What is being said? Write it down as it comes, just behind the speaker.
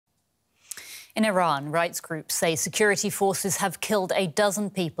In Iran, rights groups say security forces have killed a dozen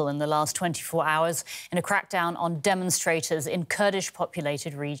people in the last 24 hours in a crackdown on demonstrators in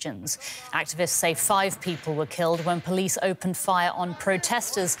Kurdish-populated regions. Activists say 5 people were killed when police opened fire on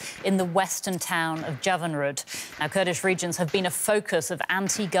protesters in the western town of Javanrud. Now, Kurdish regions have been a focus of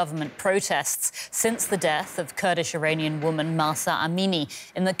anti-government protests since the death of Kurdish-Iranian woman Mahsa Amini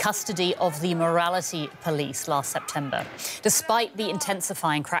in the custody of the morality police last September. Despite the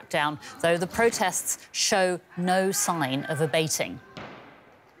intensifying crackdown, though, the protests show no sign of abating.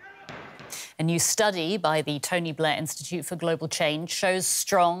 A new study by the Tony Blair Institute for Global Change shows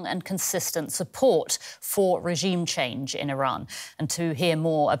strong and consistent support for regime change in Iran. And to hear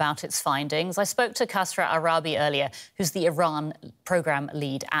more about its findings, I spoke to Kasra Arabi earlier, who's the Iran programme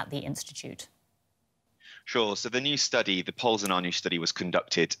lead at the Institute. Sure. So the new study, the polls in our new study, was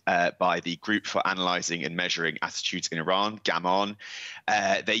conducted by the Group for Analysing and Measuring Attitudes in Iran, GAMON.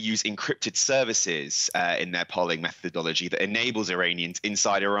 They use encrypted services in their polling methodology that enables Iranians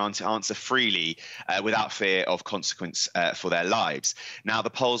inside Iran to answer freely without fear of consequence for their lives. Now, the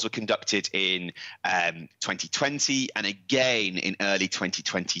polls were conducted in 2020 and again in early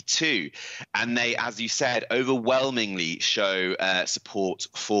 2022. And they, as you said, overwhelmingly show support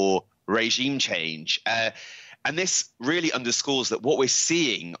for regime change. And this really underscores that what we're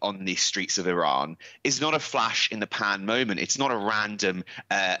seeing on the streets of Iran is not a flash in the pan moment. It's not a random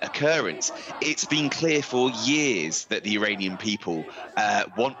occurrence. It's been clear for years that the Iranian people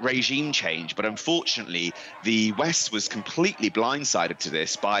want regime change. But unfortunately, the West was completely blindsided to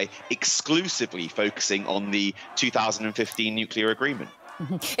this by exclusively focusing on the 2015 nuclear agreement.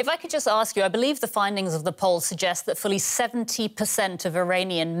 If I could just ask you, I believe the findings of the poll suggest that fully 70% of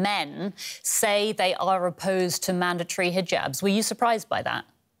Iranian men say they are opposed to mandatory hijabs. Were you surprised by that?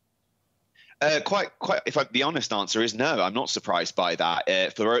 The honest answer is no, I'm not surprised by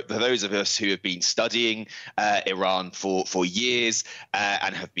that. For those of us who have been studying Iran for years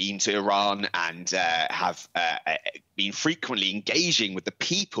and have been to Iran and have been frequently engaging with the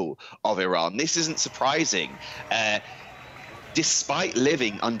people of Iran, this isn't surprising. Despite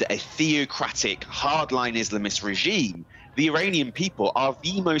living under a theocratic, hardline Islamist regime, the Iranian people are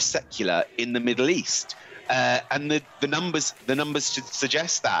the most secular in the Middle East. And the numbers should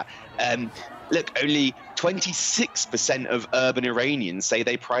suggest that. Look, only 26% of urban Iranians say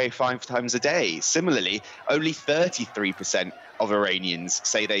they pray 5 times a day. Similarly, only 33% of rural Iranians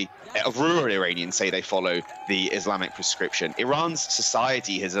say they follow the Islamic prescription. Iran's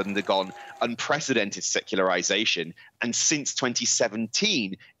society has undergone unprecedented secularization, and since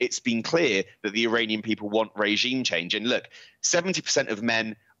 2017, it's been clear that the Iranian people want regime change. And look, 70% of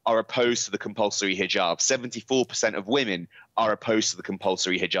men are opposed to the compulsory hijab. 74% of women are opposed to the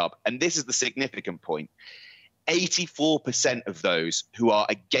compulsory hijab. And this is the significant point. 84% of those who are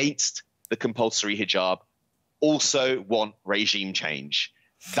against the compulsory hijab also want regime change.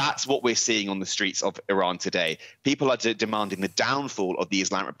 That's what we're seeing on the streets of Iran today. People are demanding the downfall of the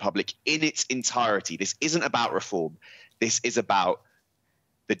Islamic Republic in its entirety. This isn't about reform. This is about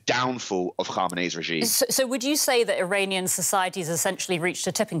the downfall of Khamenei's regime. So would you say that Iranian society has essentially reached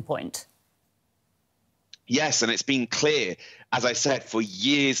a tipping point? Yes, and it's been clear, as I said, for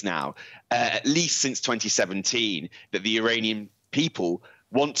years now, at least since 2017, that the Iranian people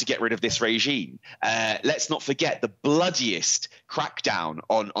want to get rid of this regime. Let's not forget the bloodiest crackdown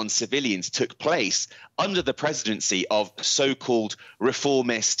on civilians took place under the presidency of so-called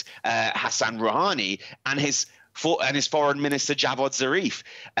reformist Hassan Rouhani and his foreign minister Javad Zarif.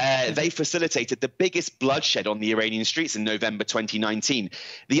 They facilitated the biggest bloodshed on the Iranian streets in November 2019.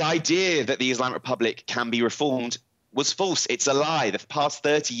 The idea that the Islamic Republic can be reformed was false. It's a lie. The past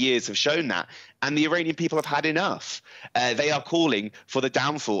 30 years have shown that. And the Iranian people have had enough. They are calling for the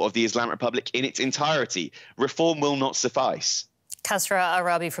downfall of the Islamic Republic in its entirety. Reform will not suffice. Kasra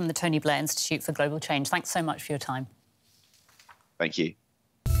Arabi from the Tony Blair Institute for Global Change. Thanks so much for your time. Thank you.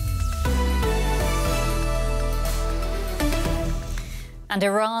 And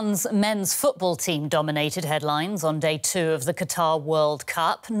Iran's men's football team dominated headlines on day 2 of the Qatar World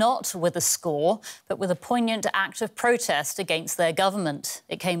Cup, not with a score, but with a poignant act of protest against their government.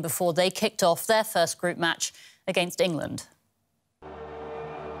 It came before they kicked off their first group match against England.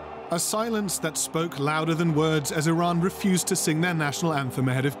 A silence that spoke louder than words as Iran refused to sing their national anthem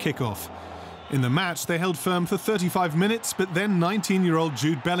ahead of kickoff. In the match, they held firm for 35 minutes, but then 19-year-old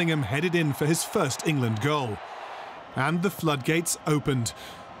Jude Bellingham headed in for his first England goal. And the floodgates opened.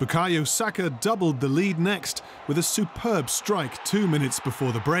 Bukayo Saka doubled the lead next with a superb strike 2 minutes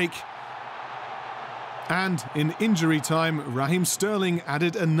before the break. And in injury time, Raheem Sterling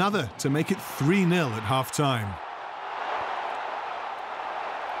added another to make it 3-0 at half-time.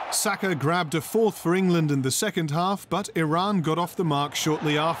 Saka grabbed a fourth for England in the second half, but Iran got off the mark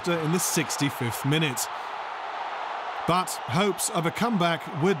shortly after in the 65th minute. But hopes of a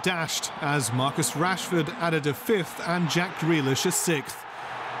comeback were dashed as Marcus Rashford added a fifth and Jack Grealish a sixth.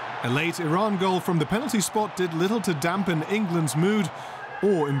 A late Iran goal from the penalty spot did little to dampen England's mood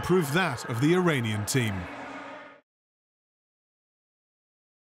or improve that of the Iranian team.